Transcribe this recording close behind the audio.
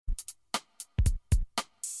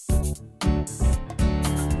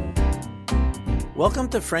Welcome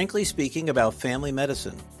to Frankly Speaking About Family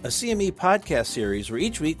Medicine, a CME podcast series where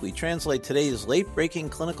each week we translate today's late-breaking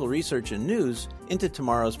clinical research and news into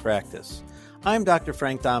tomorrow's practice. I'm Dr.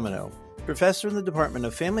 Frank Domino, professor in the Department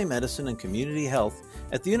of Family Medicine and Community Health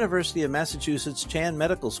at the University of Massachusetts Chan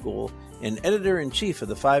Medical School and editor-in-chief of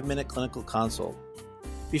the 5-Minute Clinical Consult.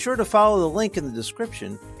 Be sure to follow the link in the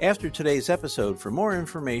description after today's episode for more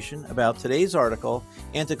information about today's article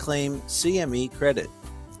and to claim CME credit.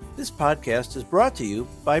 This podcast is brought to you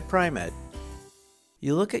by Pri-Med.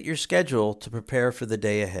 You look at your schedule to prepare for the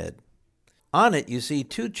day ahead. On it, you see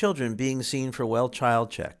 2 children being seen for well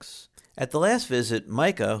child checks. At the last visit,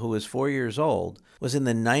 Micah, who was 4 years old, was in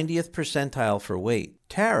the 90th percentile for weight.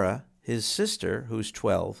 Tara, his sister, who's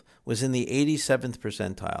 12, was in the 87th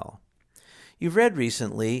percentile. You've read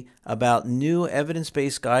recently about new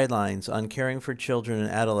evidence-based guidelines on caring for children and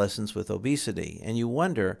adolescents with obesity, and you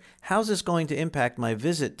wonder, how's this going to impact my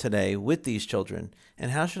visit today with these children,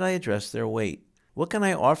 and how should I address their weight? What can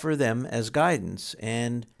I offer them as guidance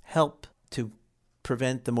and help to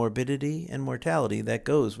prevent the morbidity and mortality that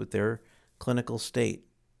goes with their clinical state?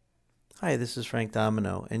 Hi, this is Frank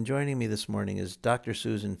Domino, and joining me this morning is Dr.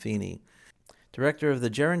 Susan Feeney, Director of the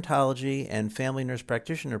Gerontology and Family Nurse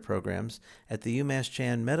Practitioner Programs at the UMass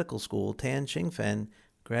Chan Medical School, Tan Ching Fen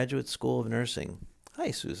Graduate School of Nursing.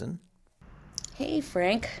 Hi, Susan. Hey,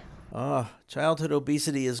 Frank. Childhood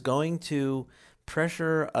obesity is going to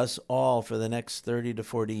pressure us all for the next 30 to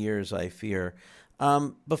 40 years, I fear.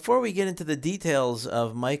 Before we get into the details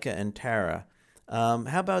of Micah and Tara, how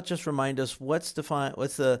about just remind us what's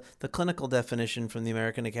the clinical definition from the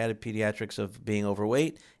American Academy of Pediatrics of being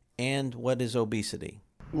overweight, and what is obesity?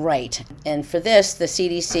 Right. And for this, the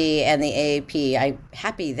CDC and the AAP, I'm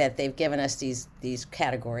happy that they've given us these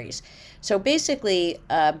categories. So basically,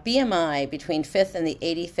 BMI between 5th and the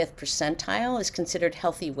 85th percentile is considered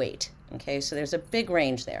healthy weight. Okay, so there's a big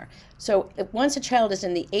range there. So once a child is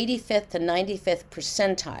in the 85th to 95th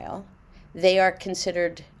percentile,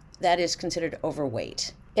 that is considered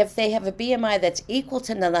overweight. If they have a BMI that's equal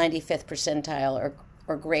to the 95th percentile or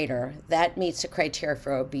greater, that meets the criteria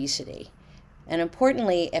for obesity. And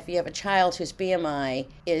importantly, if you have a child whose BMI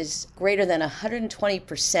is greater than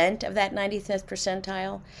 120% of that 95th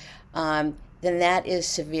percentile, then that is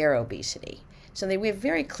severe obesity. So we have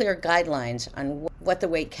very clear guidelines on what the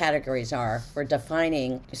weight categories are for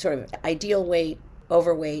defining sort of ideal weight,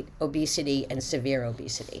 overweight, obesity, and severe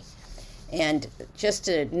obesity. And just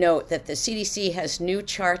to note that the CDC has new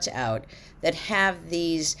charts out that have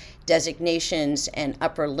these designations and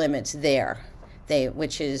upper limits there,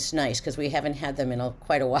 which is nice because we haven't had them in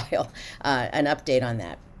quite a while, an update on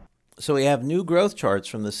that. So we have new growth charts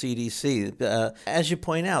from the CDC. As you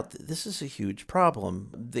point out, this is a huge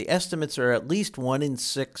problem. The estimates are at least 1 in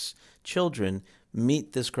 6 children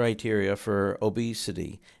meet this criteria for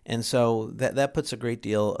obesity. And so that puts a great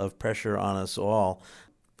deal of pressure on us all.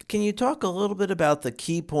 Can you talk a little bit about the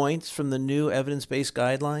key points from the new evidence-based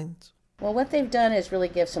guidelines? Well, what they've done is really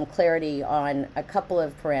give some clarity on a couple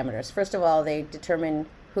of parameters. First of all, they determine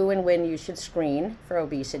who and when you should screen for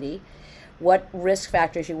obesity, what risk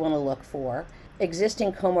factors you want to look for,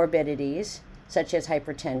 existing comorbidities, such as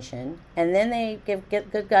hypertension, and then they get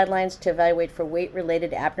good guidelines to evaluate for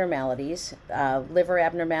weight-related abnormalities, liver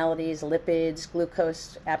abnormalities, lipids,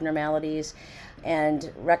 glucose abnormalities,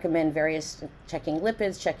 and recommend various checking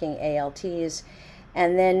lipids, checking ALTs,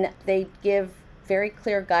 and then they give very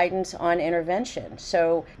clear guidance on intervention.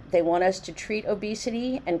 So they want us to treat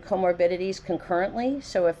obesity and comorbidities concurrently.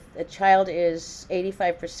 So if a child is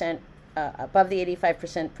 85% above the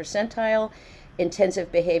 85% percentile,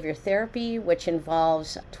 intensive behavior therapy, which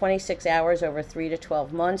involves 26 hours over 3 to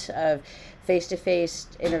 12 months of face-to-face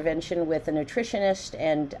intervention with a nutritionist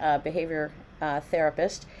and behavior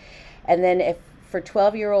therapist. And then if for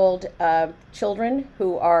 12-year-old children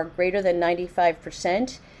who are greater than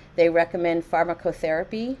 95%, they recommend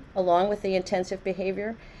pharmacotherapy along with the intensive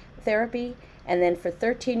behavior therapy. And then for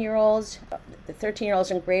 13-year-olds, the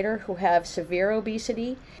 13-year-olds and greater who have severe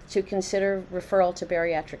obesity, to consider referral to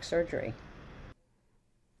bariatric surgery.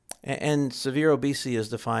 And severe obesity is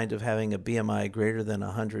defined of having a BMI greater than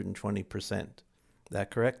 120%. Is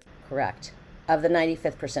that correct? Correct. Of the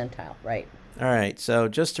 95th percentile, right. All right. So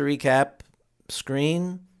just to recap,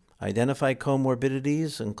 screen, identify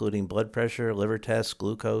comorbidities, including blood pressure, liver tests,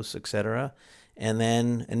 glucose, etc., and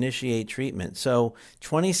then initiate treatment. So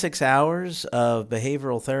 26 hours of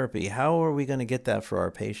behavioral therapy, how are we going to get that for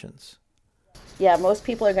our patients? Yeah, most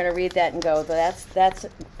people are going to read that and go, that's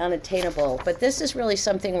unattainable. But this is really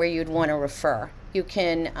something where you'd want to refer. You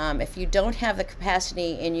can, if you don't have the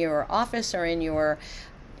capacity in your office or in your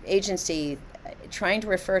agency, trying to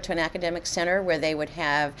refer to an academic center where they would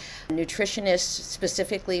have nutritionists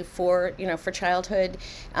specifically for childhood,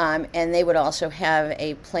 and they would also have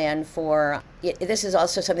a plan for. This is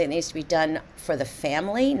also something that needs to be done for the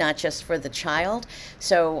family, not just for the child.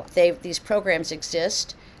 So these programs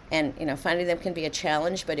exist, and finding them can be a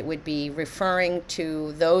challenge, but it would be referring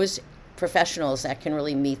to those professionals that can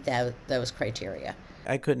really meet those criteria.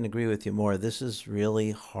 I couldn't agree with you more. This is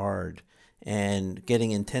really hard. And getting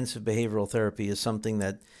intensive behavioral therapy is something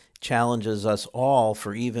that challenges us all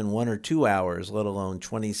for even 1 or 2 hours, let alone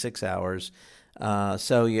 26 hours.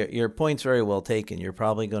 So your point's very well taken. You're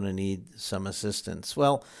probably going to need some assistance.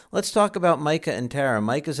 Well, let's talk about Micah and Tara.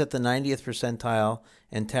 Micah's at the 90th percentile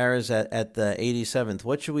and Tara's at the 87th.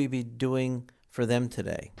 What should we be doing for them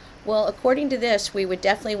today? Well, according to this, we would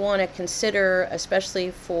definitely want to consider, especially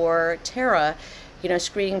for Tara,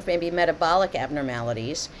 screening for maybe metabolic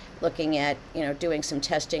abnormalities, looking at, doing some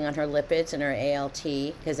testing on her lipids and her ALT,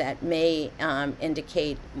 because that may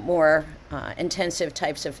indicate more intensive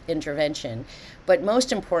types of intervention. But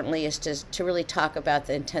most importantly is to really talk about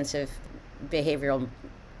the intensive behavioral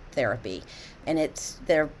therapy. And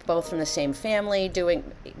they're both from the same family doing,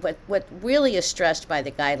 what really is stressed by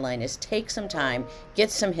the guideline is take some time,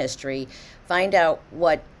 get some history, find out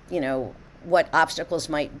what obstacles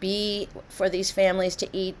might be for these families to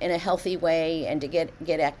eat in a healthy way and to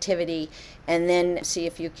get activity, and then see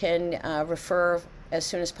if you can refer as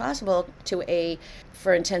soon as possible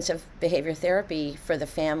for intensive behavior therapy for the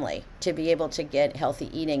family to be able to get healthy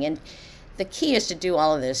eating. And the key is to do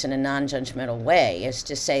all of this in a non-judgmental way, is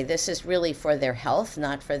to say this is really for their health,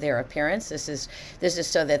 not for their appearance. This is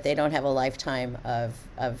so that they don't have a lifetime of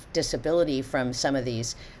disability from some of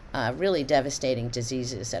these really devastating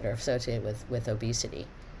diseases that are associated with obesity.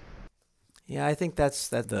 Yeah, I think that's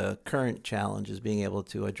the current challenge, is being able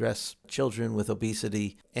to address children with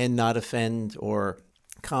obesity and not offend or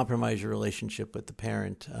compromise your relationship with the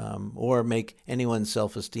parent or make anyone's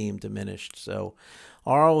self-esteem diminished. So,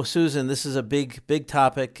 Susan, this is a big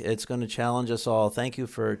topic. It's going to challenge us all. Thank you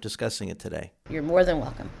for discussing it today. You're more than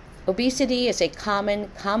welcome. Obesity is a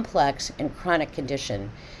common, complex, and chronic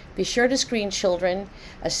condition. Be sure to screen children,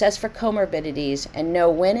 assess for comorbidities, and know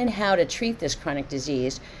when and how to treat this chronic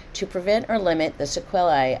disease to prevent or limit the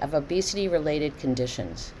sequelae of obesity-related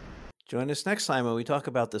conditions. Join us next time when we talk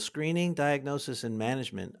about the screening, diagnosis, and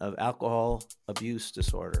management of alcohol abuse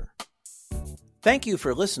disorder. Thank you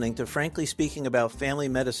for listening to Frankly Speaking About Family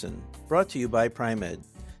Medicine, brought to you by Pri-Med.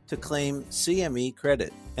 To claim CME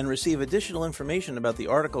credit and receive additional information about the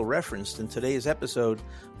article referenced in today's episode,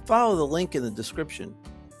 follow the link in the description.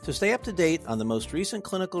 To stay up to date on the most recent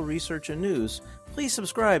clinical research and news, please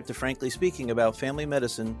subscribe to Frankly Speaking About Family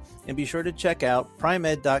Medicine and be sure to check out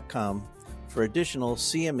primed.com for additional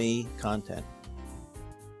CME content.